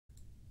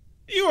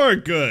You are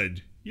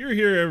good. You're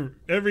here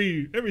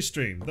every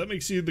stream. That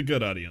makes you the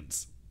good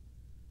audience.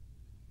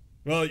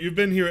 Well, you've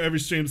been here every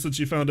stream since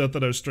you found out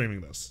that I was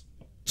streaming this.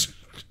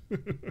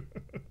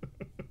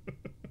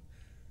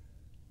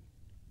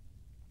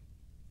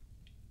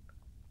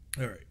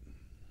 All right.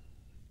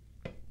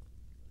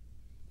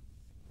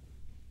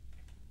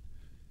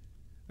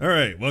 All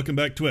right, welcome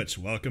back Twitch.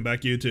 Welcome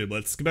back YouTube.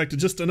 Let's get back to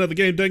just another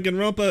game,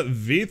 Danganronpa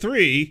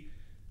V3,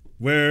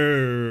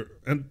 where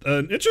an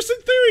interesting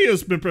theory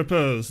has been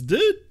proposed.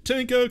 Did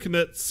Tenko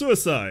commit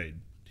suicide?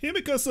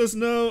 Himiko says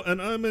no,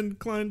 and I'm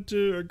inclined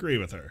to agree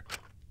with her.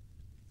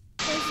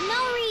 There's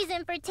no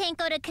reason for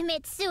Tenko to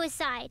commit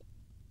suicide.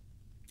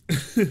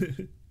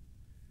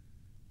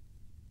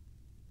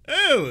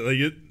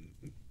 Oh,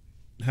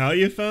 how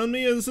you found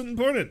me isn't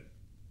important.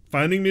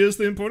 Finding me is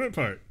the important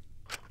part.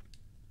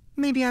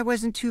 Maybe I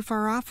wasn't too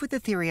far off with the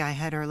theory I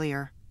had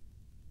earlier.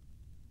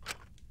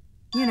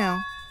 You know,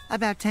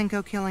 about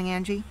Tenko killing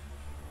Angie.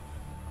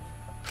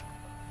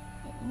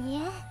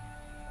 Yeah?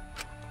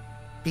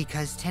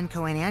 Because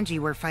Tenko and Angie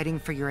were fighting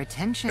for your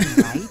attention,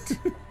 right?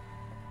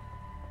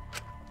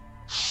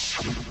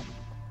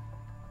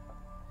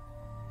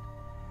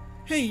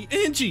 Hey,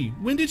 Angie,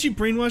 when did you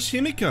brainwash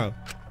Himiko?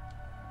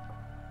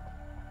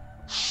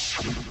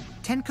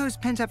 Tenko's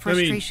pent-up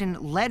frustration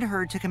led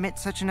her to commit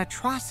such an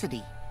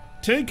atrocity.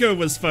 Tenko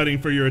was fighting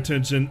for your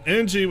attention.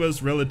 Angie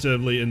was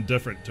relatively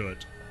indifferent to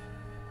it.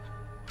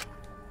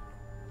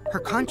 Her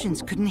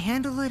conscience couldn't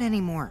handle it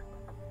anymore,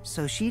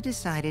 so she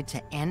decided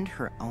to end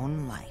her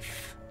own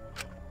life.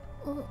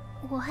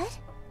 What?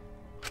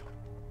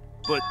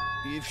 But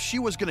if she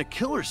was gonna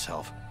kill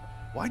herself,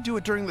 why do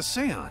it during the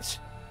seance?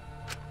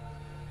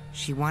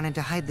 She wanted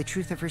to hide the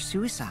truth of her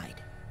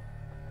suicide.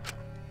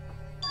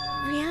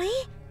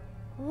 Really?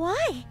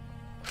 Why?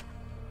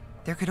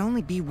 There could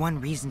only be one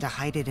reason to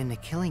hide it in a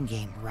killing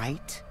game,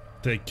 right?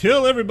 To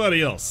kill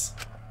everybody else.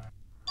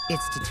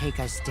 It's to take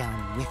us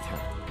down with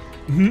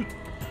her.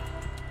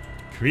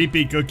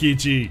 Creepy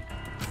Kokichi.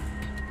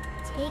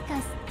 Take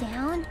us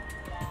down?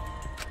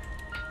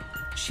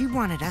 She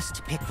wanted us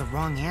to pick the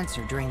wrong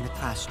answer during the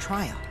class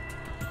trial,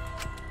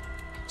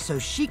 so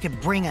she could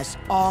bring us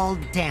all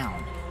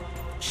down.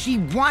 She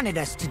wanted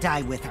us to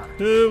die with her.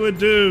 Who would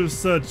do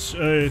such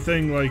a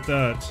thing like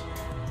that?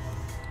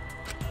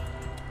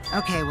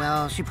 Okay,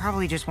 well, she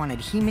probably just wanted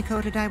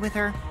Himiko to die with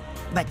her,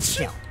 but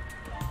still.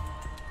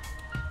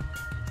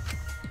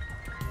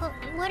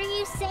 What are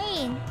you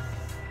saying?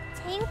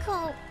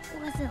 Tenko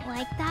wasn't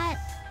like that.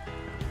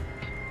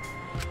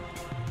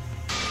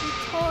 She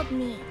told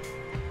me.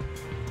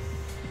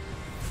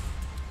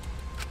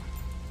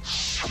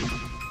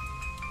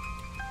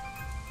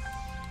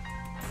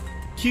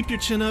 Keep your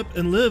chin up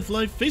and live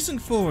life facing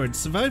forward.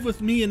 Survive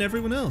with me and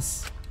everyone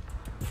else.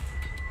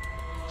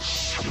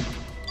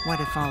 What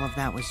if all of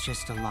that was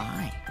just a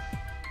lie?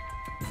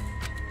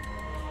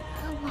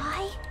 A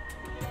lie?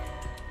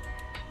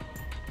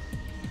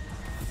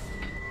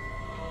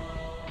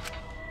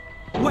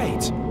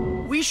 Wait!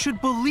 We should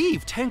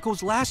believe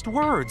Tenko's last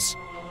words!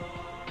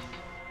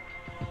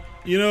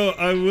 You know,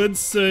 I would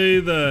say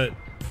that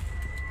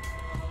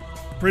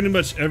pretty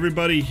much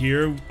everybody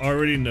here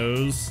already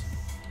knows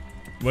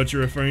what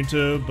you're referring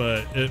to,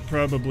 but it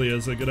probably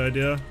is a good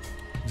idea,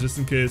 just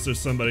in case there's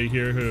somebody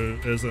here who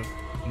isn't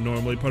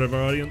normally part of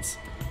our audience.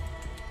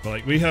 But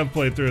like, we have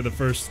played through the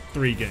first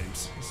 3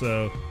 games,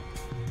 so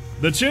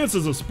the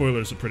chances of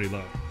spoilers are pretty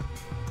low.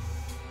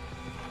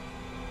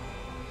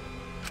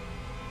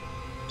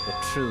 The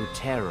true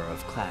terror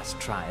of class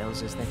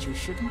trials is that you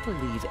shouldn't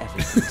believe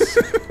everything.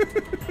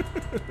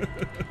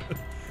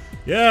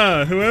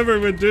 Yeah, whoever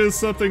would do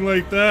something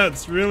like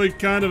that's really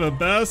kind of a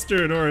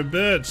bastard or a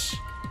bitch,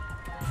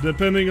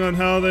 depending on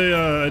how they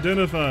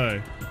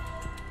identify.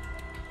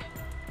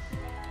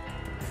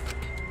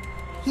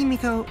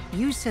 Himiko,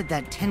 you said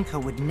that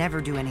Tenko would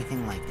never do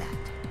anything like that.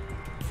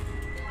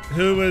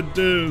 Who would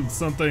do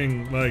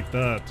something like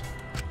that?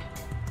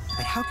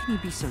 But how can you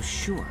be so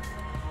sure?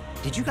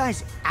 Did you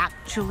guys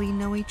actually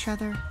know each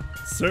other?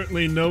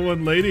 Certainly no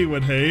one lady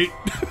would hate.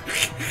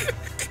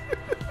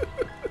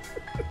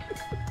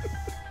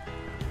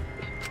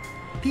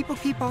 People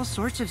keep all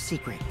sorts of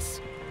secrets.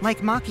 Like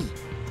Maki.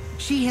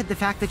 She hid the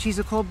fact that she's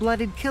a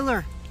cold-blooded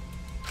killer.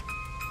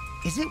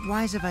 Is it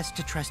wise of us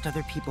to trust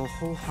other people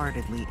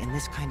wholeheartedly in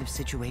this kind of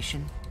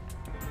situation?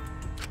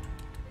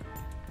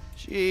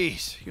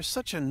 Jeez, you're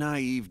such a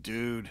naive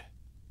dude.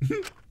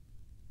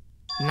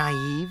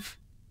 Naive?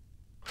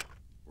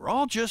 We're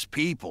all just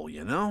people,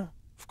 you know?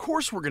 Of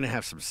course we're gonna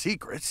have some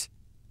secrets.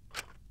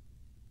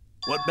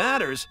 What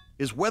matters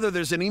is whether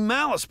there's any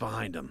malice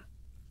behind them.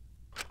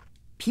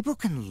 People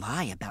can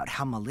lie about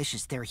how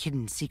malicious their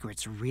hidden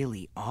secrets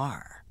really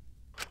are.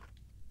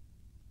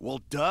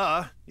 Well,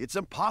 duh. It's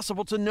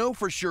impossible to know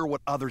for sure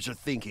what others are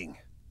thinking.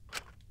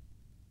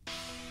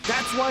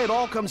 That's why it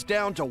all comes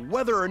down to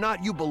whether or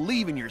not you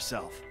believe in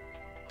yourself.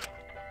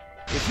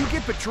 If you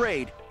get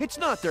betrayed, it's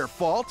not their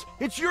fault.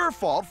 It's your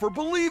fault for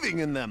believing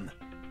in them.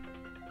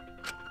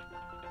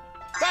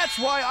 That's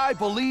why I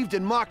believed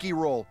in Maki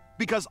Roll,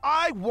 because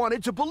I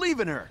wanted to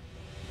believe in her.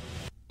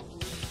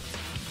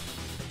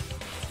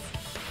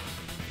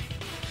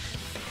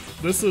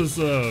 This is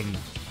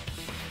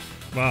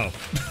wow.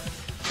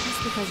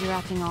 Just because you're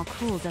acting all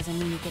cool doesn't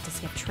mean you get to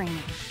skip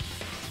training.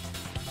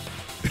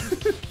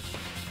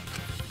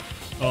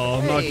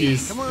 Oh, Hey,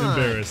 Maki's come on.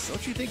 embarrassed.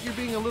 Don't you think you're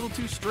being a little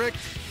too strict?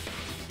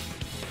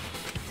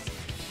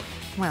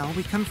 Well,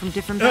 we come from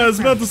different Yeah, I was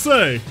about to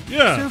backgrounds. say,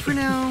 yeah. So for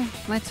now,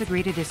 let's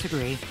agree to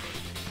disagree.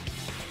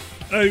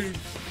 I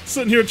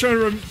sitting here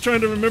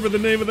trying to remember the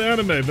name of the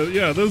anime, but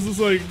yeah, this is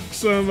like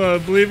some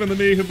believe in the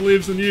me who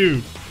believes in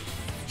you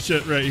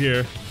shit right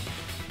here.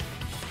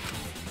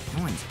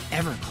 No one's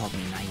ever called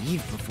me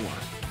naive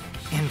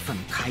before. And from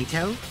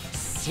Kaito?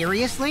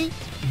 Seriously?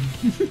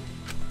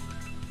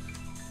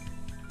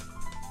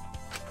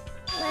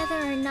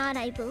 Whether or not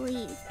I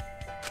believe,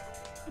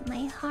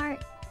 my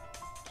heart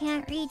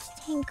can't reach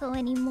Tenko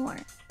anymore.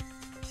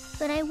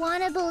 But I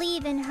want to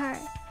believe in her.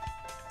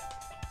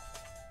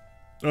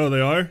 Oh,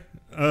 they are?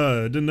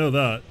 I didn't know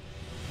that.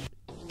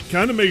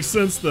 Kind of makes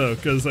sense though,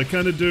 because I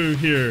kind of do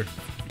hear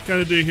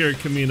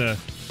Kamina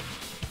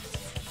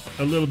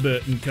a little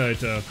bit in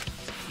Kaito.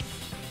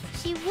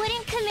 She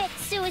wouldn't commit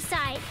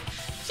suicide.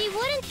 She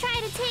wouldn't try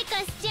to take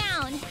us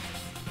down.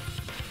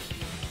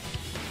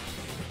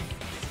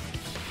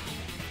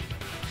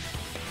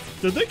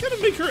 Did they kind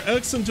of make her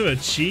X into a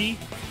chi?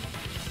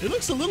 It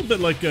looks a little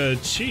bit like a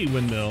chi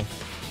windmill.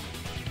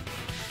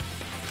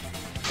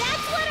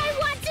 That's what I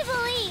want to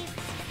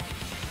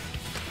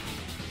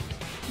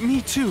believe.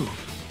 Me too.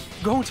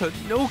 Gonta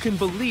no can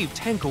believe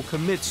Tenko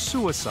commits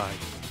suicide.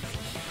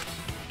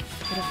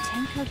 But if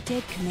Tenko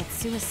did commit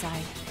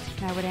suicide,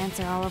 that would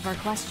answer all of our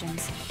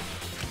questions.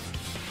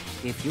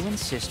 If you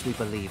insist we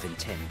believe in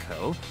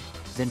Tenko,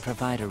 then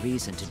provide a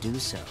reason to do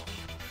so.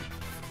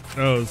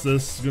 Oh, is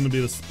this gonna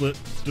be the split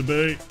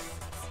debate?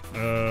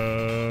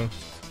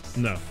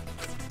 No.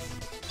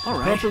 All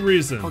right. Proper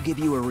reason. I'll give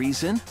you a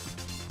reason.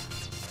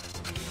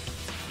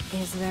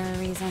 Is there a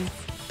reason?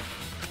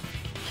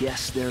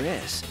 Yes, there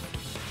is.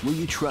 Will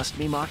you trust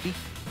me, Maki?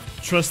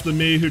 Trust the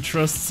me who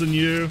trusts in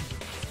you.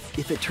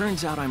 If it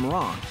turns out I'm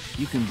wrong,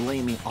 you can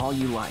blame me all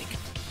you like.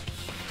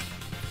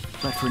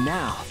 But for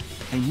now,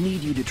 I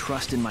need you to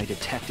trust in my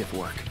detective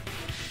work.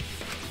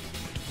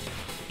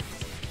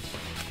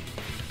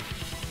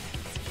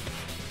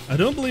 I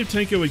don't believe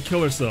Tenko would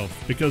kill herself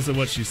because of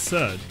what she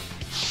said.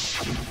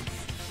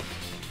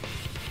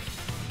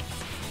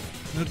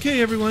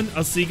 Okay, everyone,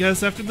 I'll see you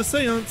guys after the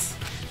seance.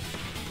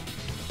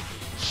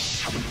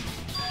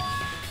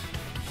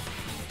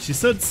 She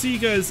said see you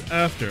guys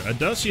after. I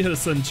doubt she had a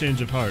sudden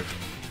change of heart.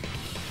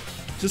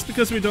 Just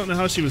because we don't know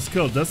how she was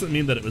killed doesn't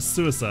mean that it was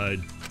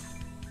suicide.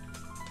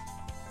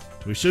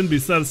 We shouldn't be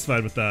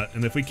satisfied with that,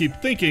 and if we keep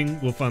thinking,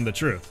 we'll find the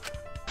truth.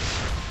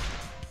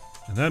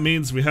 And that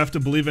means we have to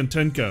believe in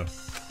Tenko.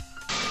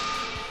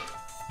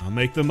 I'll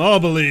make them all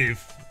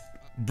believe.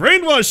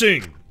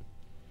 Brainwashing!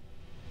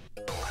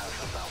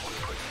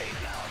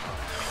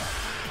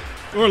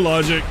 Or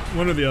logic,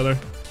 one or the other.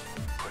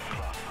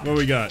 What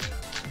we got?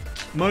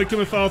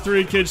 Monokuma File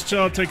 3, Cage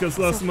Child, take us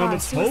last So far,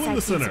 moments, hole in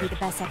the suicide seems to center. be the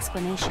best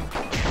explanation.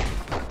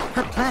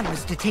 Her plan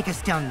was to take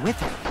us down with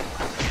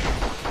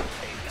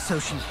her. So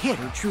she hid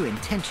her true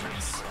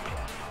intentions.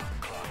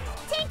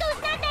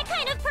 Tenko's not that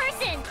kind of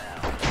person!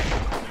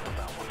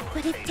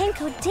 But if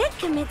Tenko did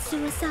commit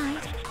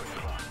suicide,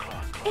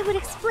 it would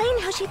explain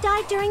how she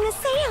died during the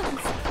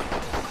seance.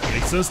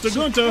 Makes sense to She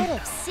could Gunta.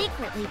 have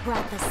secretly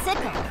brought the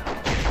sickle.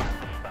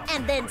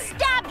 And then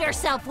stabbed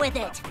herself with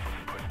it.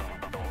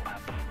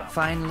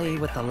 Finally,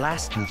 with the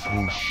last...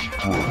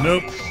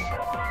 Nope.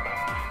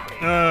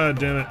 Ah,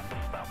 damn it.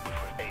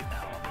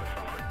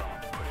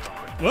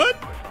 What?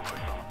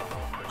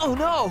 Oh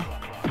no!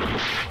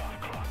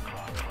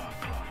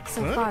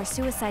 So What? far,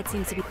 suicide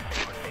seems to be...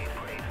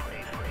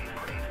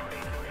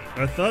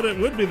 I thought it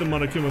would be the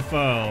Monokuma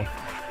File.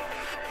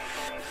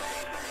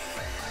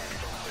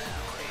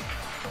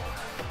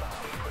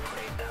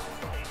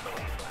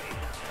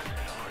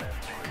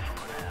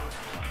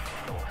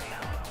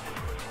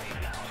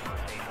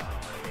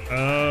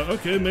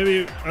 Okay,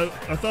 maybe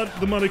I thought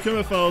the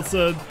Monokuma File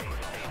said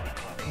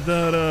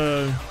that,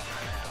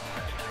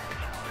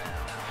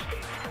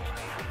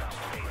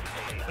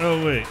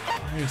 oh wait,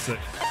 wait a sec.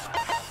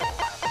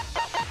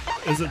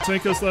 Is it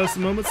Tenko's last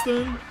moments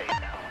then?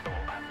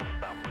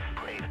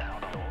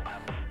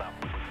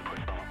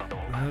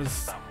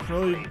 That's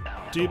probably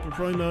deep, but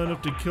probably not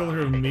enough to kill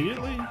her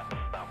immediately?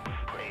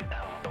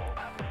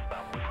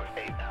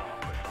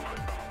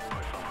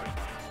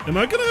 Am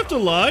I gonna have to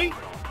lie?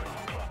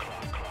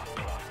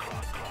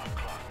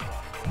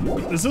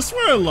 Is this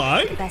where I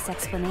lie? best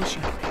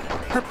explanation.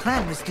 Her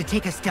plan was to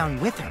take us down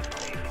with her.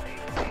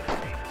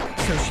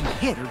 So she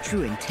hid her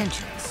true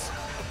intentions.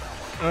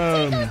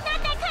 Not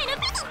that kind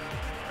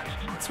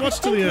of... Let's watch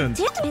to the end.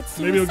 Did commit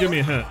Maybe it'll give me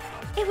a suicide,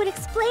 hint. It would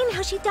explain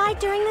how she died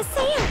during the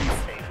seance.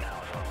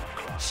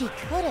 She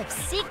could have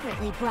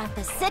secretly brought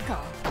the sickle.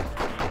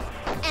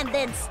 And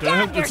then Do I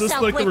stabbed have, is this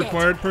herself like the with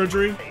required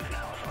perjury?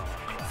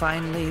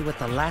 Finally, with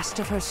the last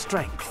of her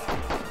strength,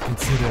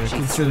 Consider,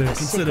 she threw the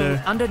sickle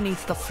consider,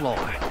 underneath the floor.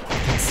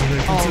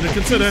 consider, All the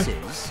consider.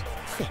 pieces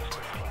fit.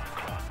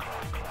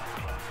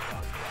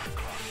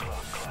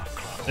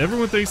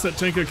 Everyone thinks that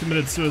Tenko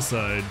committed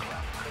suicide,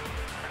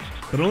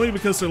 but only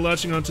because they're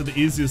latching onto the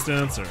easiest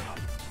answer.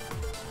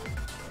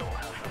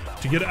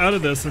 To get out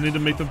of this, I need to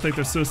make them think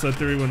their suicide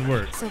theory wouldn't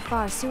work. So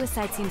far,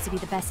 suicide seems to be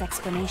the best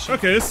explanation.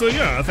 Okay, so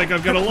yeah, I think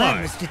I've got a Her plan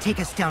lie. was to take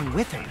us down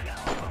with her,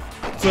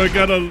 So I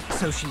gotta,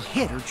 so she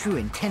hid her true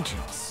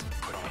intentions.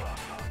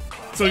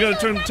 so I gotta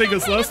turn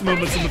Tenko's last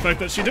moments in the fact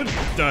that she did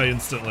die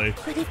instantly.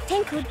 But if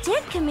Tenko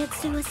did commit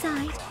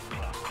suicide,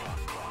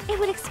 it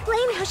would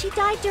explain how she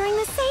died during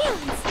the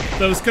seance.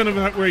 That was kind of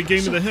where he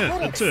gave me She the hint,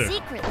 could have too.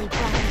 secretly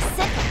brought the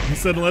sickle He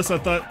said unless I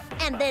thought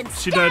and then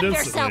she died stabbed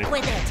instantly. herself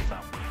with it.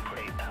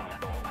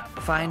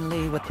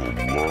 Finally, with the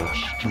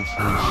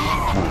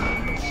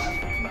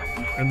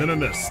And then I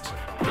missed.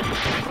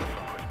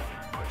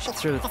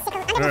 through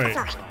Alright,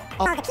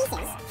 All the pieces.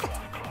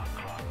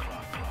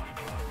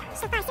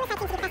 So far, suicide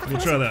seems to be the best we'll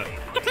try that.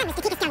 Her plan was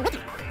to take us down with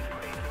her,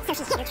 so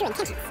she hid her true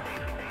intentions.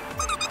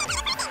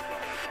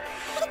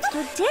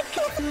 Who did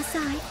commit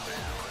suicide?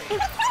 It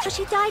was how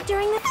she died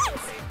during the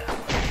seance.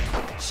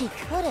 She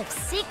could have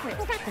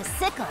secretly brought the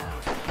sickle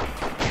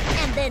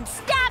and then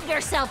stabbed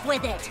herself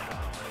with it.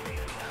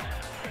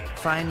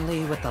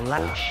 finally with the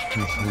last.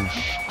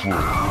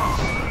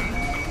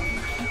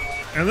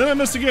 And then I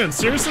missed again.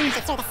 Seriously?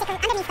 Throw the sickle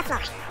underneath the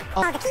floor.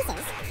 All the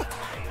pieces.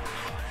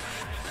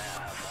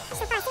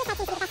 So far, suicide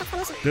seems to be the best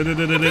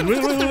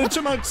explanation.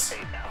 Chipmunks!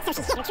 So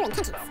she hid her true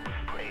intentions.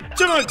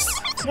 Chipmunks!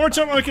 More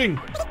chipmunking!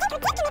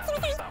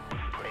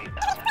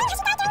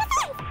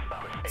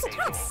 She could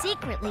have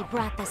secretly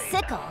brought the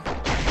sickle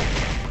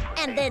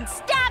and then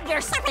stabbed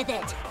herself with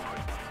it.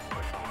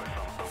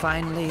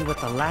 Finally, with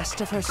the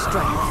last of her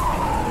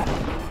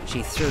strength,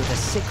 she threw the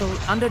sickle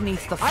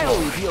underneath the floor.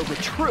 I'll reveal the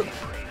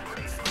truth.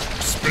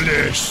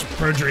 Splish!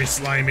 Perjury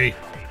slimy.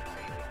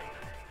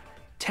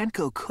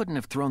 Tenko couldn't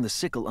have thrown the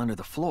sickle under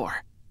the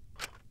floor.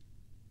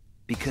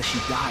 Because she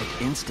died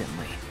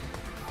instantly.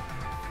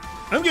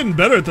 I'm getting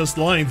better at this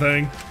lying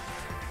thing.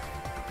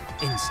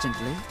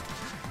 Instantly.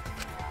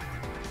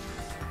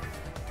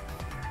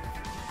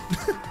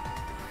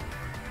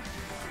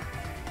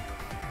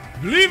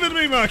 Believe in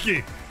me,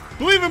 Maki!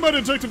 Believe in my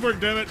detective work,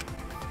 damn it!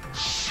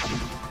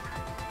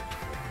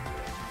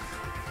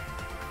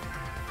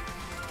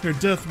 Her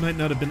death might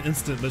not have been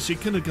instant, but she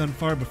could have gone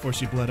far before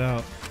she bled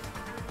out.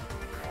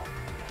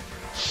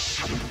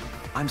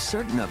 I'm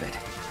certain of it.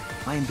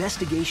 My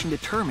investigation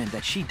determined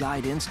that she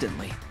died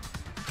instantly.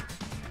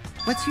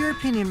 What's your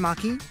opinion,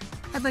 Maki?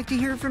 I'd like to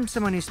hear from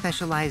someone who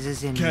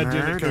specializes in God damn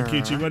it, murder.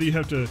 Kokichi, why do you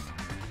have to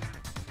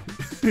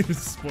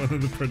spoil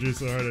the perjury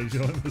so hard as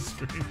you on the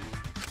stream?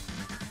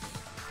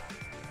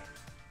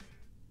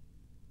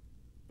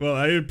 Well,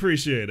 I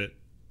appreciate it.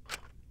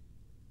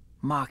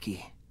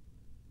 Maki.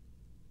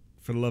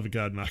 For the love of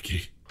God,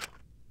 Maki.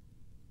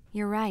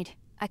 You're right.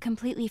 I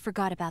completely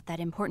forgot about that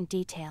important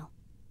detail.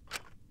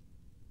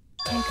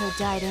 Tenko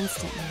died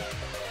instantly.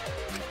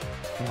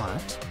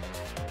 What?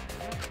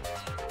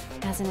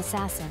 As an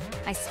assassin,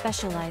 I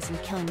specialize in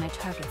killing my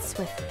targets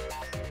swiftly.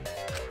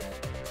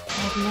 I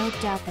have no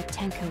doubt that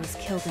Tenko was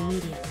killed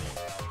immediately.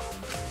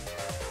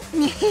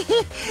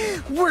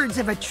 Words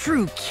of a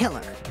true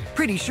killer.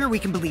 Pretty sure we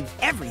can believe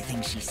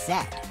everything she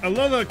said. I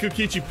love that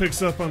Kokichi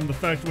picks up on the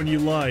fact when you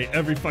lie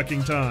every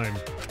fucking time.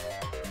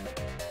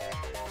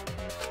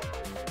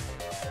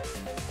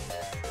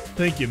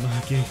 Thank you,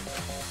 Maki.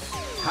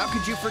 How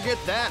could you forget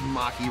that,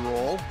 Maki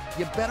Roll?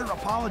 You better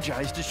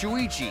apologize to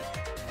Shuichi.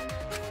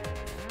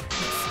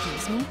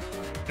 Excuse me?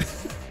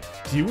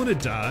 Do you want to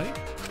die?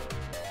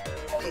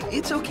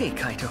 It's okay,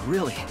 Kaito,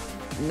 really.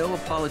 No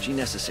apology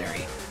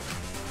necessary.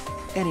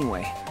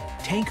 Anyway,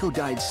 Tenko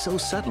died so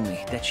suddenly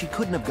that she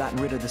couldn't have gotten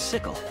rid of the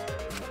sickle.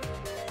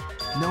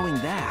 Knowing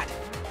that,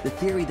 the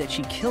theory that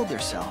she killed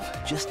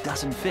herself just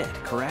doesn't fit,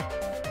 correct?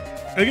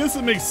 I guess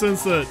it makes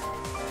sense that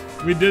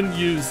we didn't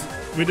use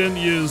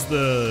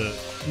the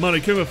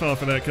Monokuma file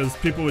for that because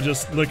people would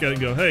just look at it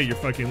and go, hey, you're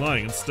fucking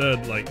lying.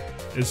 Instead, like,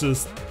 it's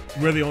just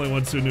we're the only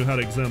ones who knew how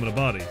to examine a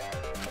body.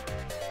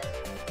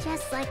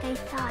 Just like I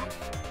thought.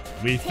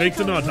 We faked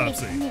an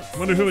autopsy.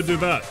 Wonder who would do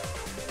that.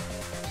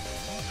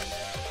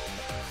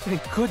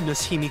 Thank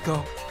goodness,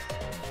 Himiko.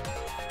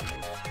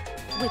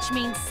 Which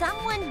means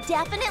someone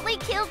definitely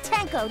killed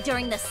Tenko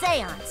during the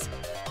seance.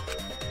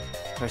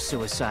 Her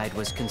suicide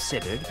was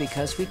considered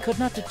because we could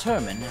not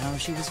determine how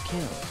she was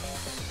killed.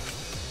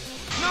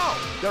 No,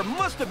 there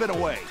must have been a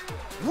way.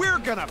 We're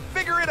gonna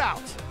figure it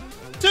out.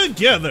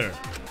 Together.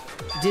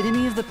 Did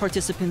any of the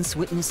participants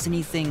witness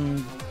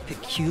anything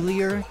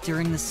peculiar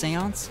during the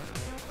seance?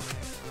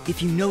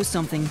 If you know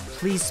something,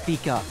 please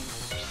speak up.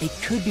 It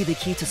could be the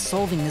key to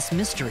solving this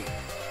mystery.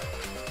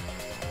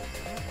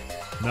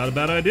 Not a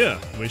bad idea.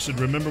 We should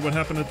remember what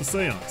happened at the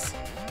seance.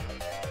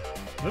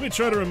 Let me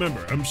try to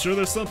remember. I'm sure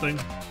there's something.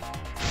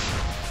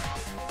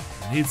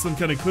 I need some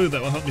kind of clue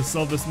that will help me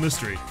solve this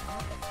mystery.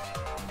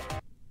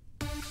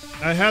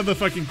 I have the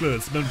fucking clue.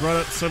 It's been brought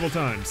up several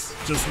times.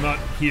 Just not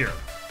here.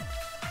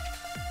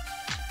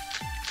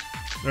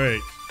 Alright.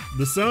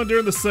 The sound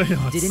during the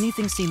seance. Did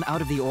anything seem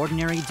out of the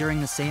ordinary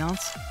during the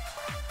seance?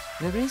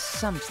 There is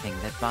something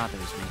that bothers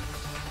me.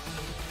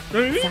 I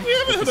mean, we fact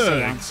haven't that the had a,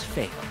 seance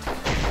failed.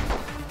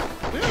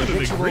 we The haven't had an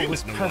ritual agreement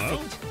was in a while.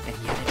 perfect, and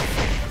yet it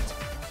failed.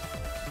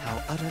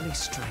 How utterly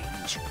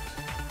strange.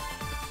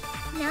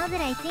 Now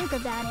that I think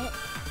about it,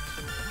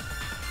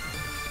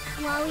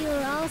 while we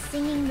were all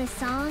singing the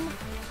song,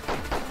 I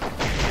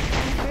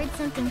heard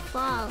something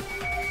fall.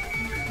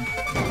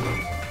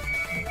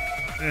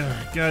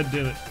 Ugh, God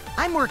damn it.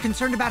 I'm more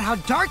concerned about how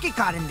dark it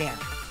got in there.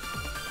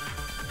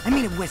 I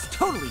mean, it was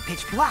totally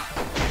pitch black.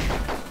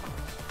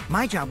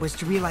 My job was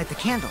to relight the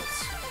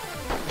candles.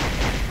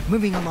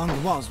 Moving along the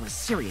walls was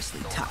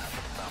seriously tough.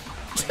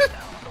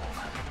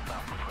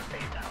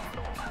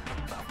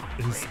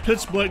 It's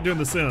pitch black during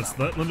the seance.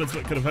 That limits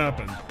what could have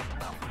happened.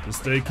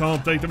 Just stay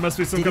calm, think there must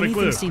be some Did kind of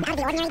anything clue. seem Out of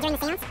the ordinary during the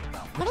seance,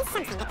 there is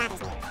something that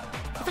bothers me.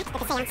 The fact that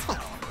the seance failed.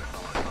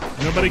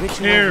 Nobody The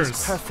ritual cares.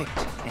 was perfect,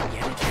 and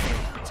yet it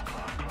failed.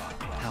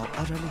 How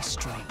utterly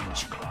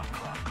strange.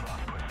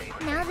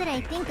 Now that I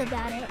think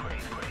about it,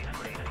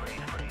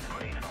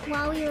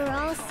 while we were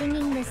all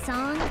singing the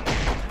song,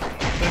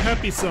 The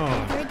happy I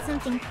song. heard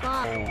something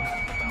fall.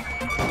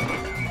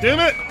 Damn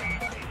it!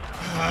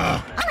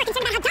 I'm more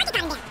concerned about how dark it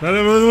got in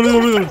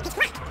there. Pitch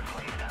black.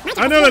 My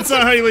I know that's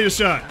not how you lead a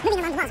shot. moving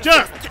along the walls.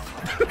 Jump!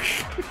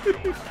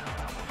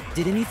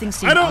 Did anything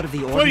seem I out don't of the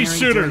play ordinary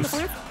during shooters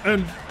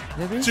and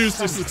There is choose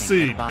to something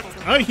succeed. that bothers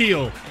me. I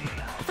heal.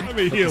 I'm a But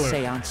the healer.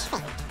 seance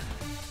failed.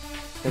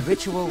 The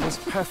ritual was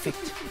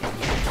perfect, and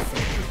yet it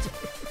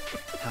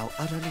failed. How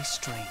utterly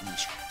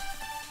strange.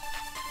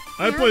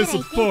 I Now play that I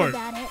think support,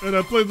 about it. and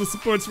I play the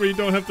supports where you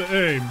don't have to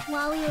aim.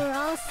 While we were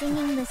all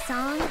singing the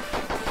song,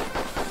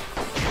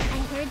 I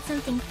heard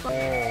something fall.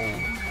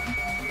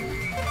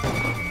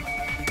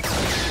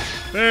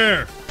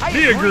 There.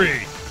 We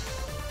agree.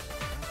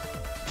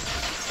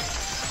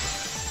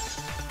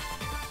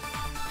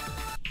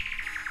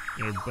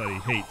 Everybody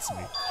hates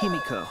me.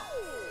 Himiko,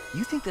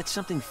 you think that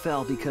something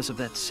fell because of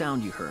that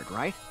sound you heard,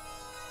 right?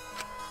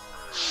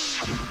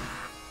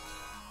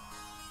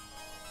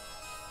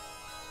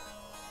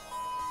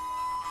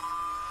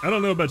 I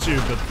don't know about you,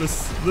 but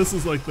this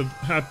is like the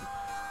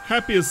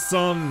happiest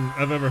song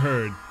I've ever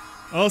heard.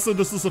 Also,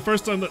 this is the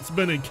first time that's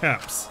been in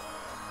caps.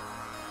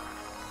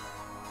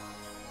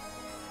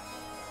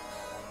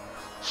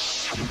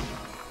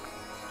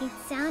 It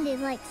sounded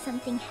like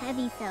something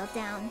heavy fell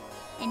down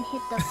and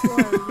hit the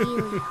floor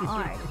really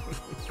hard.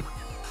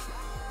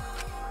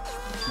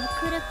 What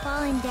could have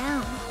fallen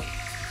down?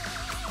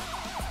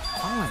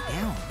 Fallen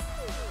down?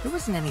 There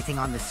wasn't anything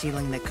on the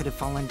ceiling that could have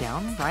fallen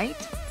down, right?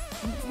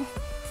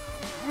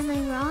 Am I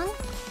wrong?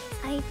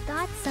 I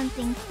thought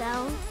something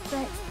fell,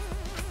 but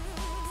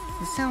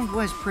The sound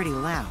was pretty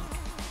loud.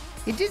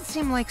 It did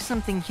seem like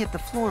something hit the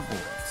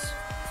floorboards.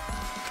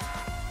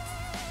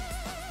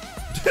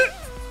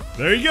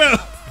 There you go.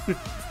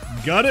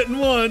 Got it in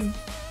one.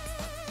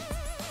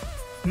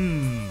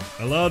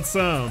 A loud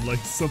sound like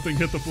something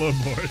hit the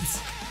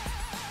floorboards.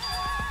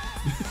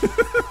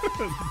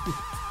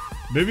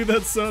 Maybe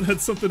that sound had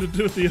something to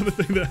do with the other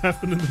thing that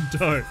happened in the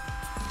dark.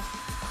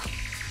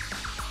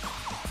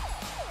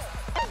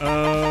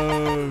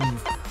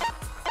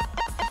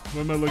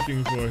 What am I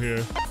looking for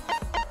here?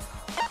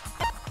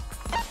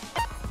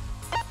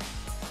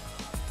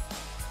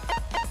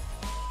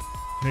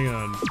 Hang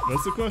on,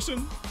 what's the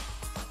question?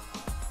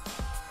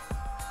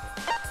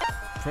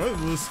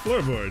 Probably this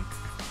floorboard.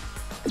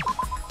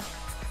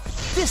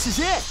 This is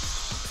it!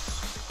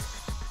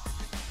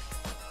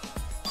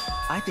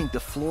 I think the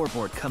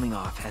floorboard coming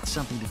off had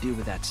something to do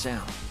with that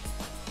sound.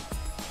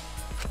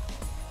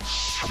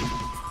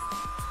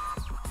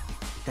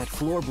 That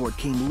floorboard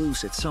came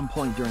loose at some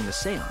point during the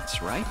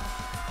seance, right?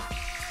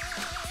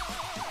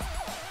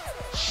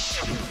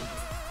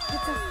 could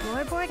the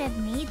floorboard have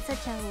made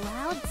such a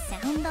loud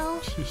sound though?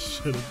 She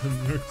should have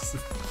been Mercy.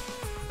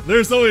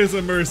 There's always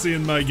a Mercy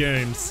in my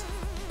games.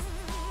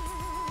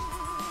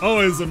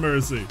 Always a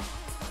Mercy.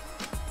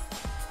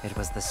 It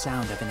was the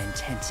sound of an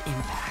intense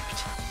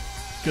impact.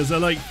 Because I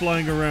like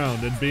flying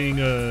around and being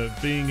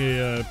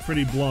a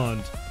pretty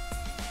blonde.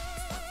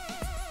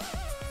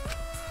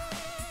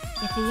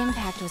 If the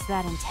impact was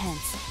that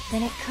intense,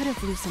 then it could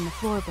have loosened the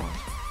floorboard.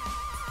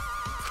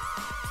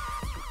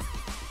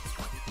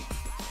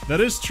 That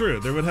is true.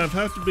 There would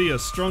have to be a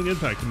strong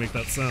impact to make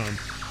that sound.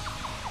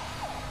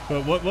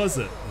 But what was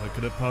it? What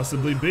could it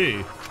possibly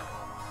be?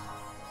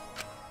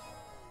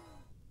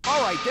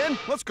 All right, then.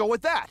 Let's go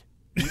with that.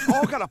 We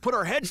all gotta put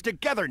our heads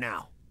together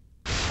now.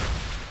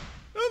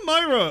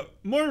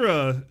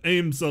 Moira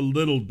aims a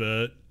little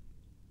bit.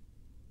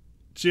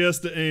 She has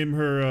to aim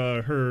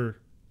her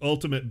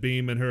ultimate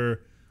beam and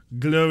her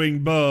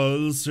glowing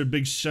balls, her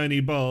big shiny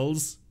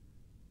balls.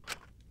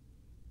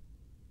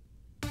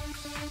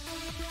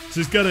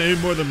 She's gotta aim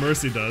more than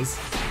Mercy does.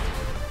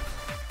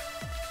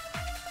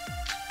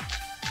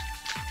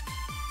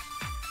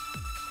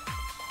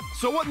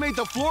 So what made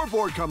the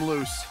floorboard come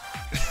loose?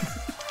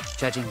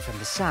 Judging from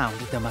the sound,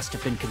 there must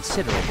have been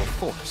considerable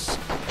force.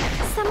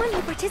 Someone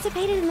who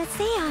participated in the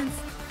seance.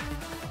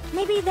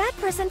 Maybe that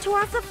person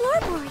tore off the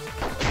floorboard.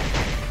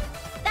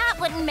 That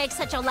wouldn't make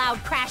such a loud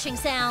crashing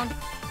sound.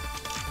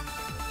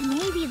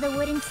 Maybe the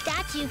wooden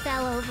statue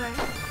fell over.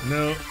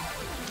 No.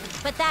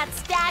 But that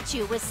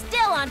statue was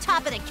still on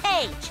top of the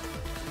cage.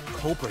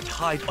 Culprit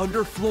hid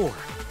under floor,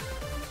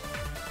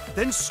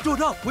 then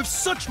stood up with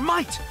such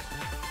might.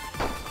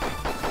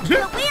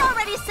 But we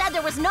already said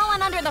there was no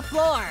one under the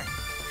floor.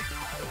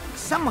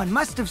 Someone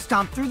must have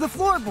stomped through the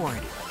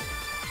floorboard.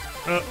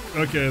 Oh,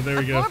 okay, there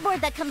we go. A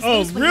floorboard that comes Oh,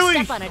 loose when really?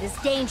 you step on it is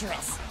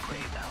dangerous.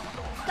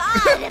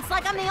 God, it's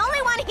like I'm the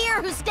only one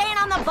here who's staying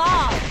on the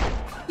ball.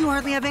 You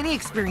hardly have any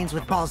experience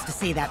with balls to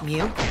say that,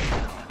 Mew.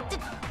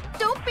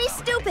 Don't be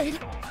stupid.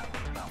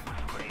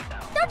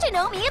 Don't you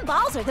know me and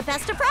balls are the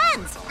best of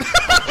friends?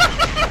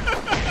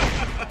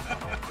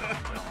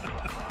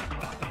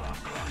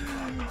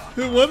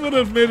 What would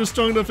have made a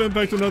strong enough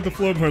impact to knock the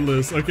floorboard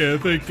loose? Okay, I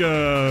think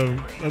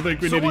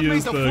we need to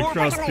use the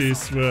cross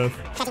piece with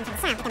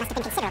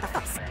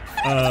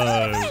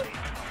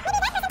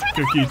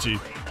Kokichi.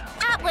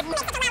 That wouldn't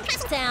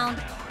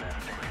sound.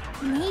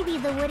 Maybe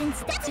the wooden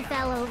statue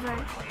fell over.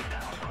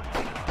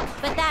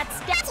 But that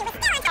statue was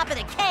still on top of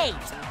the cage.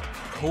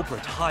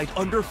 Culprit hid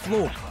under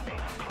floor,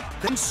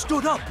 then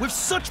stood up with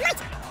such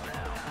might.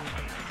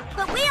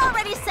 But we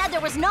already said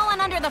there was no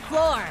one under the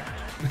floor.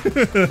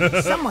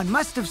 Someone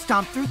must have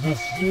stomped through the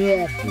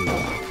floorboard.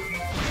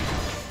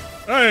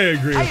 I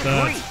agree with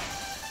that.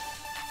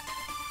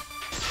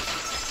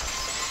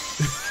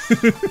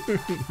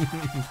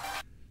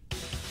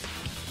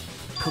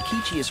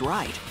 Kokichi is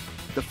right.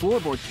 The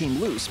floorboard came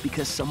loose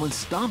because someone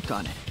stomped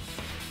on it.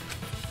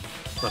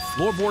 The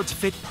floorboards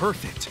fit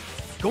perfect.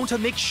 Going to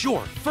make sure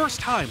first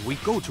time we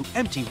go to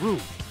empty room.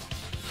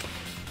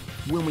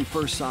 When we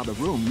first saw the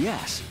room,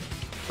 yes.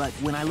 But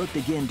when I looked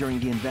again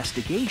during the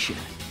investigation,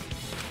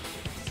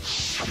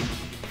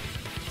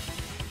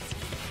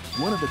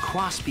 one of the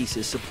cross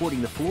pieces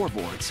supporting the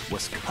floorboards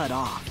was cut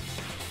off.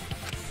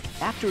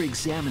 After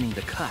examining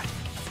the cut,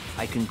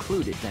 I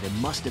concluded that it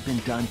must have been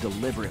done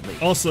deliberately.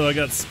 Also, I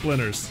got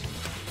splinters.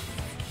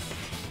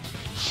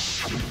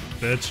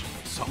 Bitch.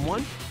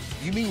 Someone?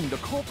 You mean the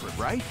culprit,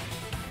 right?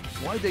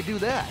 Why'd they do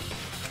that?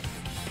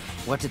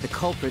 What did the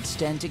culprit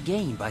stand to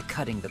gain by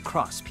cutting the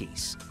cross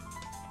piece?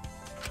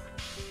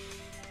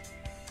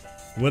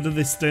 What did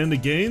they stand to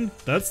gain?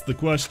 That's the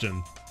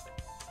question.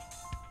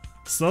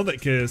 So in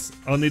that case,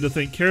 I'll need to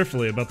think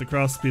carefully about the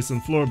cross piece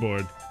and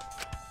floorboard.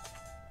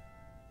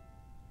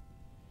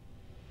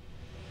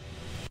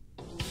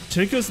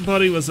 Tenko's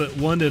body was at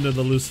one end of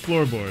the loose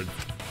floorboard,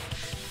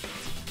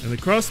 and the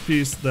cross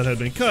piece that had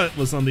been cut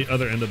was on the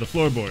other end of the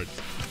floorboard.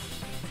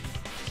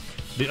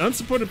 The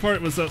unsupported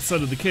part was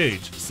outside of the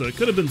cage, so it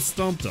could have been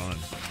stomped on.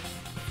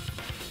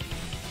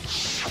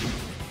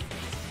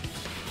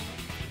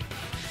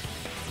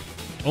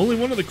 Only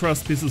one of the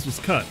cross pieces was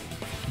cut.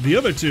 The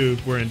other two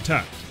were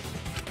intact.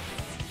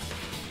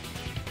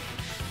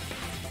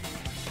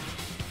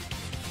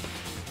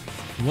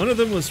 One of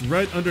them was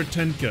right under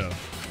Tenko,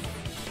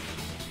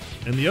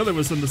 and the other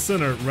was in the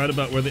center, right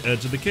about where the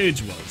edge of the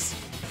cage was.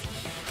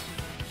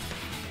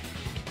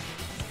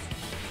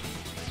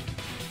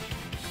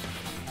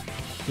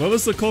 What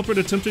was the culprit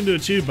attempting to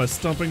achieve by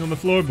stomping on the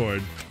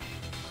floorboard?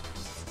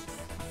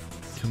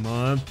 Come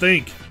on,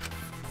 think!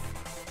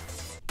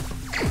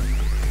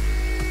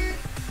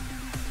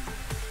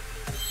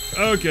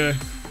 Okay.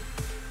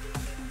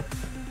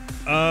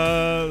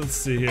 Let's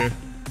see here.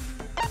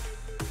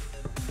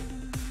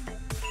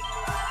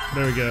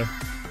 There we go.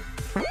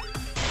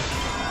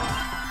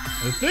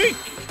 I think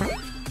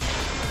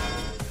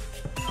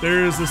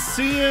there's a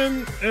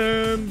seeing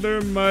and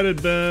there might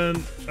have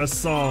been a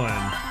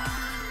sawing.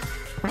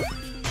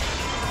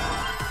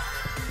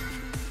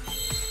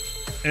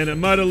 And it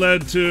might have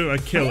led to a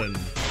killing.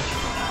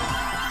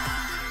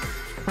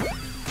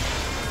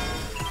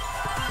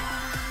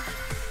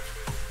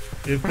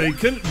 If they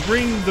couldn't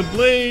bring the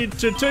blade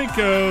to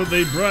Tenko,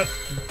 they brought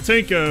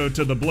Tenko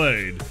to the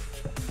blade.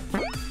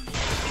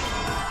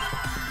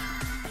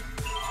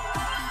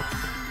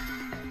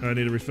 I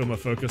need to refill my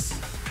focus.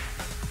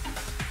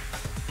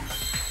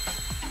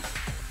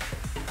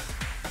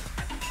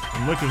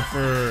 I'm looking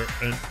for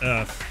an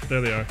F.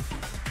 There they are.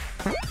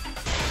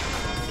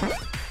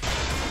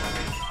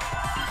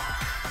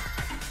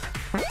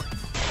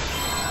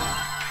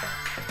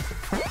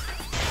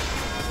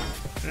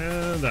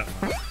 And that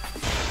one.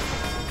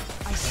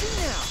 I see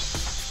now.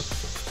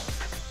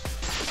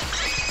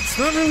 It's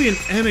not really an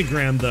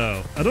anagram,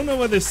 though. I don't know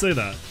why they say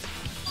that.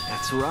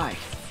 That's right.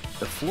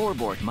 The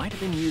floorboard might have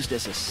been used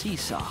as a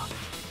seesaw.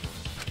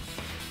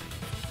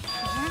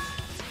 Huh?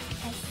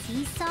 A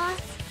seesaw?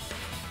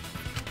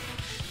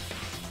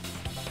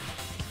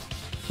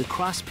 The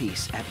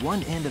crosspiece at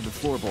one end of the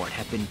floorboard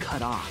had been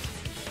cut off.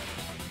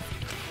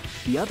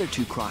 The other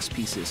two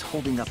crosspieces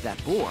holding up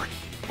that board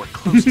were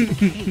close to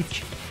the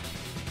cage.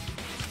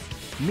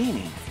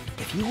 Meaning,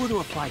 if you were to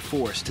apply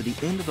force to the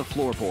end of the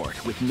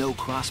floorboard with no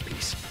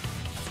crosspiece,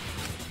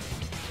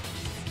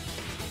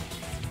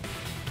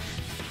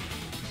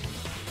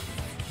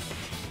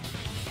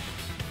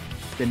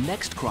 the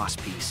next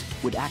crosspiece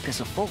would act as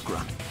a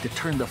fulcrum to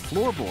turn the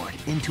floorboard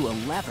into a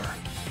lever.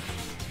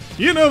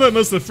 You know that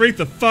must have freaked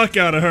the fuck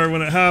out of her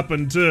when it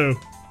happened, too.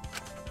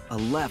 A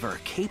lever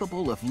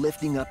capable of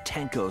lifting up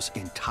Tenko's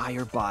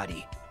entire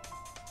body.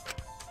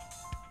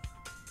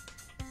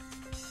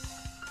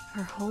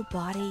 Her whole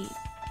body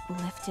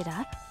lifted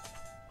up?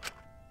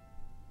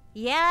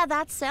 Yeah,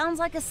 that sounds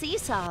like a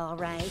seesaw, all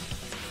right.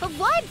 But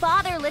why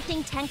bother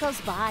lifting Tenko's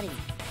body?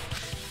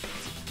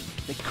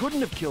 They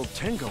couldn't have killed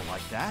Tenko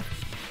like that,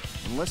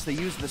 unless they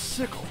used the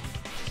sickle.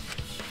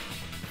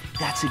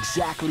 That's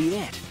exactly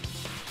it.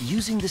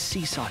 Using the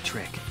seesaw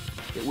trick,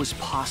 it was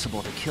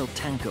possible to kill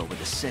Tenko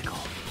with a sickle.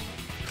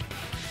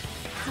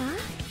 Huh?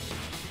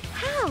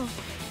 How?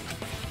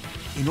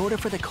 In order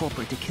for the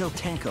culprit to kill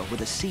Tenko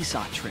with a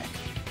seesaw trick,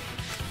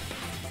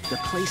 the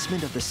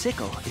placement of the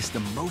sickle is the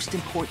most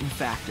important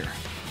factor.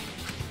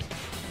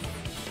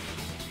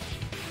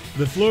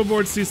 The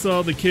floorboard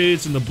seesaw, the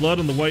cage, and the blood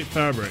on the white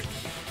fabric.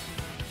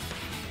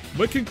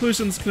 What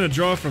conclusions can I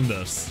draw from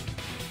this?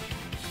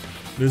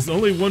 There's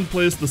only one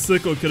place the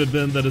sickle could have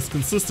been that is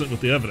consistent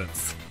with the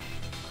evidence.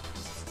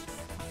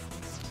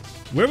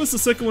 Where was the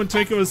sickle when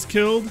Tenko was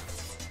killed?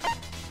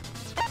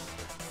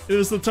 It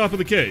was the top of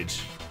the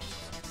cage.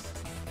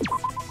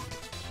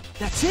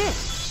 That's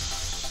it!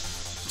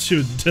 She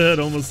was dead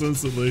almost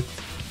instantly.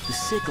 The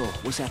sickle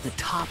was at the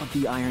top of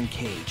the iron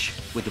cage,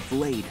 with the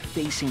blade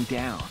facing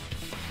down.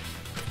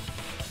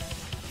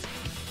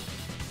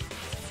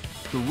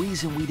 The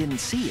reason we didn't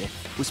see it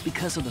was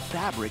because of the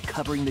fabric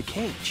covering the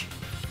cage.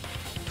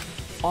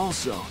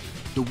 Also,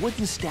 the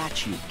wooden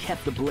statue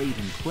kept the blade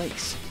in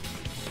place.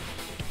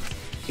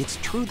 It's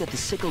true that the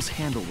sickle's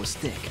handle was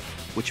thick,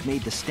 which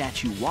made the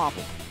statue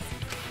wobble,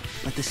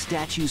 but the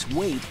statue's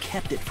weight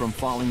kept it from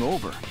falling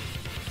over.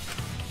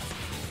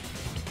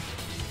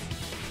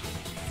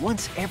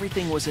 Once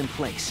everything was in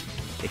place,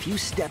 if you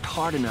stepped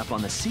hard enough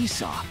on the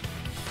seesaw,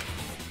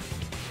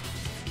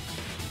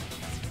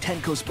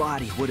 Tenko's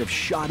body would have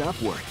shot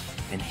upward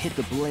and hit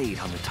the blade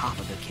on the top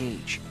of the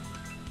cage.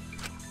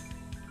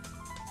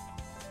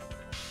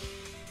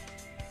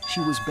 She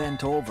was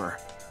bent over,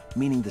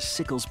 meaning the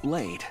sickle's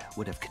blade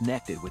would have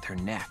connected with her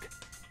neck.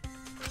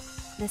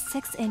 The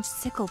 6-inch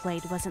sickle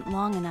blade wasn't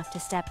long enough to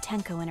stab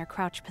Tenko in her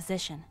crouch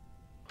position.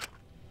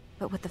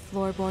 But with the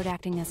floorboard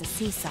acting as a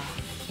seesaw,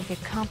 it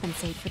could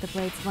compensate for the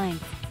blade's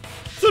length.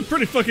 It's a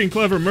pretty fucking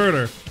clever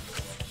murder.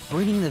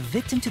 Bringing the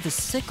victim to the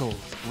sickle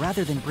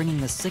rather than bringing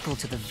the sickle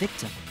to the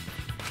victim.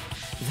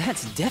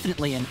 That's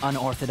definitely an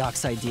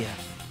unorthodox idea.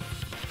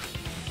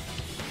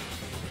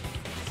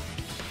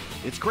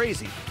 It's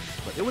crazy,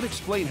 but it would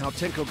explain how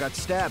Tenko got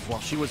stabbed while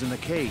she was in the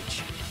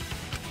cage.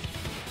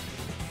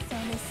 So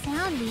the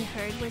sound we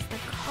heard was the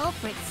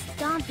culprit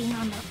stomping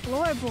on the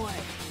floorboard.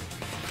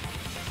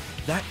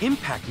 That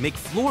impact make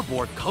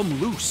floorboard come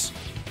loose.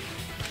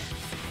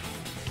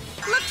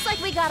 Looks like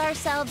we got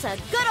ourselves a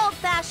good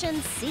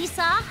old-fashioned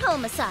seesaw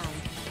homicide.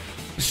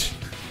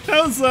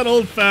 How's that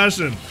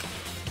old-fashioned?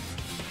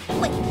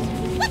 Wait,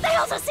 what the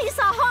hell's a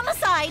seesaw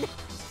homicide?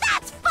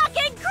 That's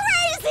fucking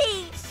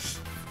crazy!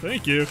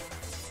 Thank you.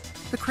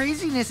 The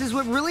craziness is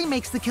what really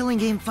makes the killing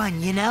game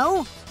fun, you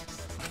know?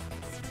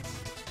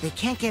 They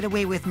can't get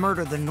away with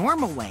murder the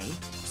normal way,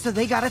 so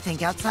they gotta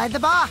think outside the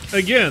box.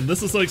 Again,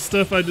 this is like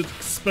stuff I'd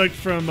expect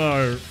from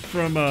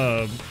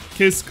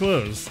Case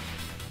Closed.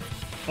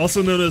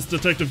 Also known as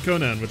Detective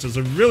Conan, which is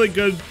a really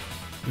good,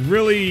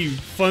 really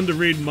fun to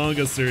read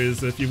manga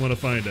series if you want to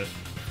find it.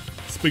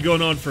 It's been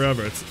going on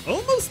forever. It's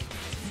almost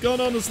gone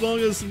on as long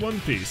as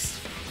One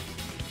Piece.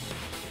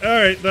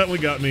 Alright, that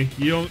one got me.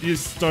 You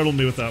startled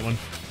me with that one.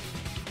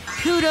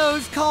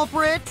 Kudos,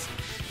 culprit!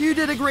 You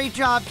did a great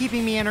job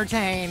keeping me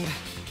entertained.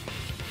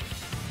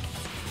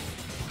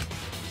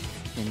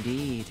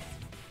 Indeed.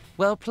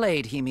 Well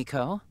played,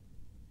 Himiko.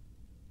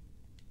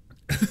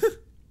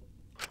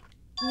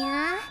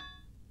 Yeah?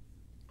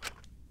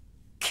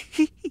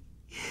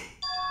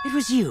 It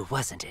was you,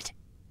 wasn't it?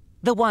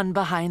 The one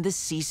behind the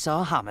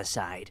seesaw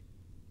homicide.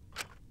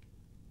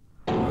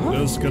 That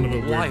was kind of a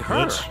weird Why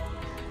her? glitch.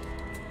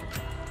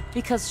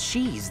 Because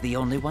she's the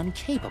only one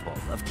capable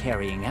of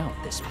carrying out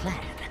this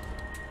plan.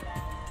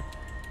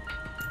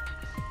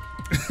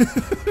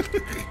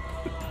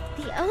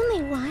 The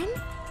only one?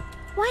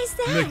 Why's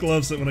that? Nick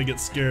loves it when I get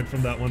scared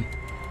from that one.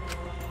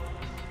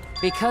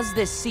 Because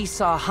this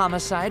seesaw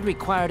homicide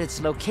required its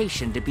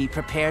location to be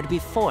prepared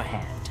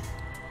beforehand.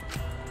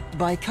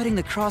 By cutting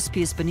the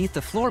crosspiece beneath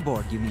the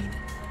floorboard, you mean?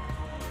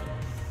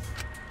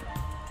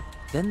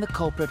 Then the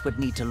culprit would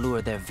need to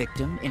lure their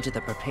victim into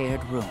the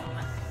prepared room.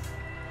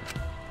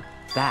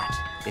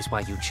 That is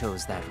why you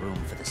chose that room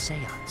for the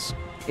seance.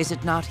 Is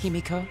it not,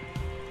 Himiko?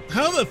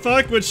 How the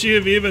fuck would she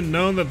have even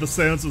known that the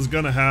seance was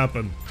gonna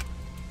happen?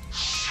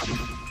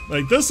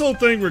 Like, this whole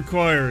thing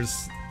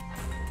requires...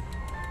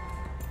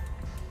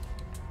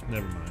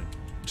 Never mind.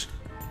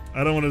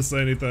 I don't want to say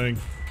anything.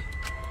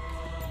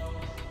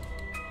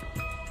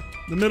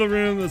 The middle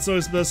room, that's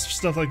always best for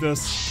stuff like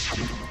this.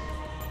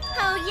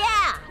 Oh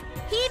yeah!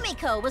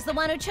 Himiko was the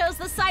one who chose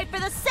the site for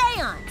the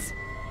seance!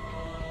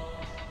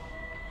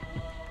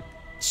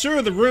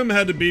 Sure, the room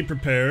had to be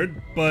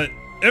prepared, but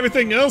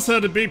everything else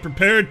had to be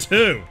prepared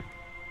too.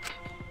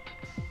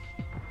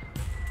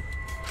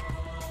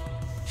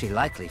 She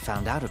likely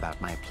found out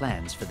about my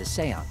plans for the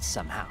seance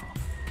somehow.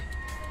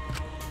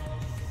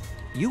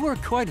 You were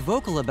quite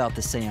vocal about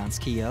the seance,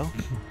 Kyo.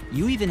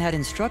 You even had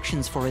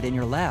instructions for it in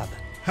your lab.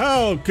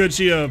 How could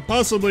she have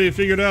possibly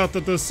figured out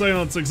that this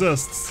seance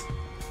exists?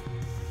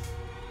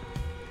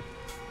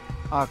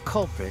 Our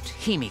culprit,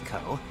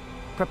 Himiko,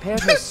 prepared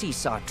her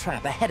seesaw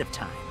trap ahead of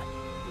time.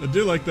 I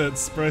do like that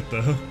sprite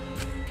though.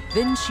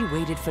 Then she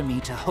waited for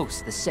me to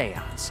host the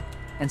seance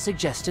and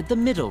suggested the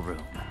middle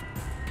room.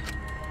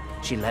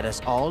 She led us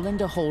all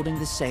into holding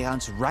the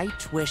seance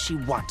right where she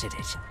wanted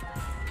it.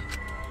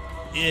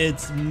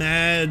 It's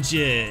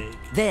magic.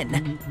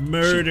 Then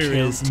Murder she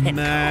killed is Tenko,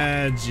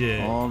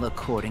 magic. all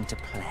according to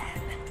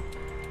plan.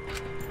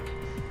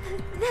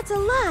 That's a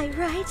lie,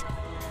 right?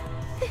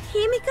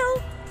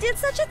 Himiko did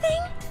such a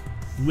thing?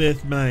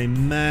 With my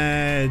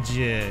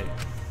magic.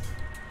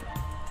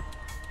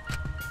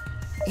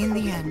 In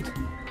the end,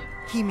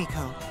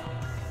 Himiko,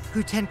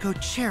 who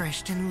Tenko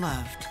cherished and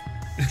loved,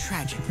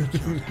 tragically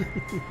killed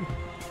her.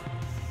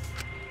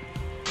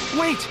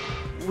 Wait!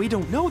 We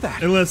don't know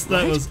that. Unless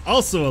that right? was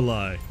also a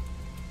lie.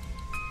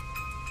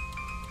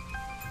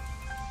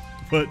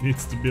 What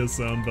needs to be a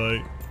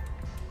soundbite?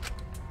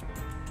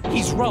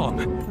 He's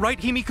wrong, right,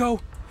 Himiko?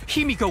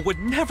 Himiko would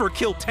never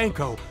kill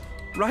Tenko,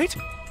 right?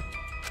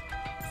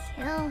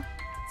 Kill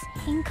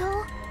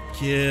Tenko?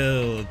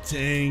 Kill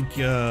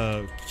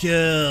Tenko.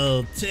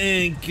 Kill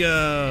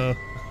Tenko.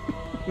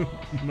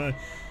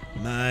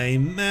 my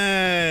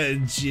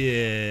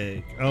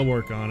magic. I'll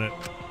work on it.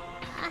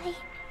 I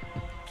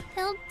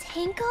killed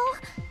Tenko?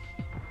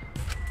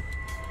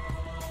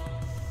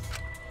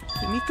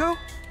 Himiko?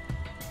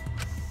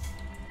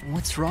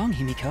 What's wrong,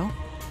 Himiko?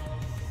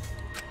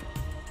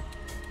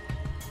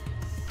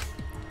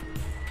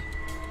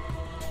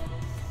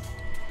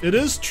 It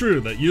is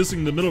true that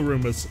using the middle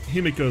room was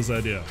Himiko's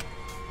idea.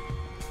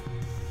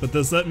 But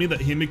does that mean that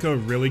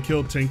Himiko really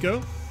killed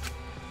Tenko?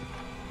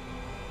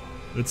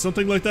 Did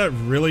something like that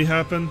really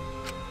happen?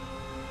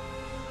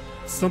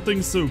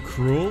 Something so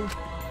cruel?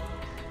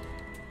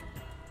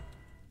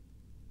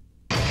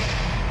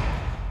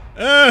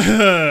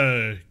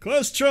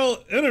 Class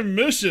trial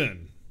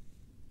intermission.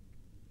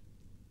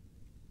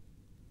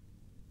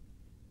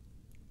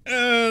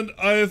 And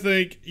I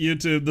think,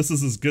 YouTube, this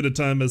is as good a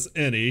time as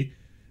any. In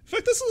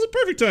fact, this is a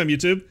perfect time,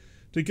 YouTube,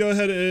 to go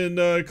ahead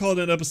and call it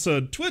an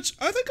episode. Twitch,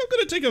 I think I'm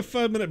going to take a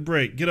 5-minute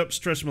break. Get up,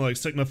 stretch my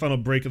legs, take my final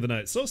break of the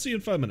night. So I'll see you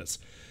in 5 minutes.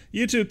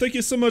 YouTube, thank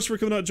you so much for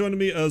coming out and joining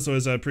me. As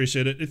always, I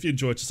appreciate it. If you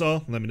enjoyed this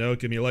all, let me know.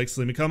 Give me a like,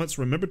 leave me comments.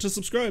 Remember to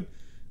subscribe.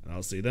 And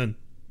I'll see you then.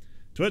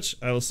 Twitch,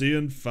 I will see you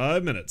in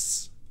 5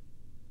 minutes.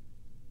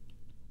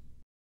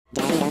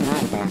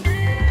 Danganronpa.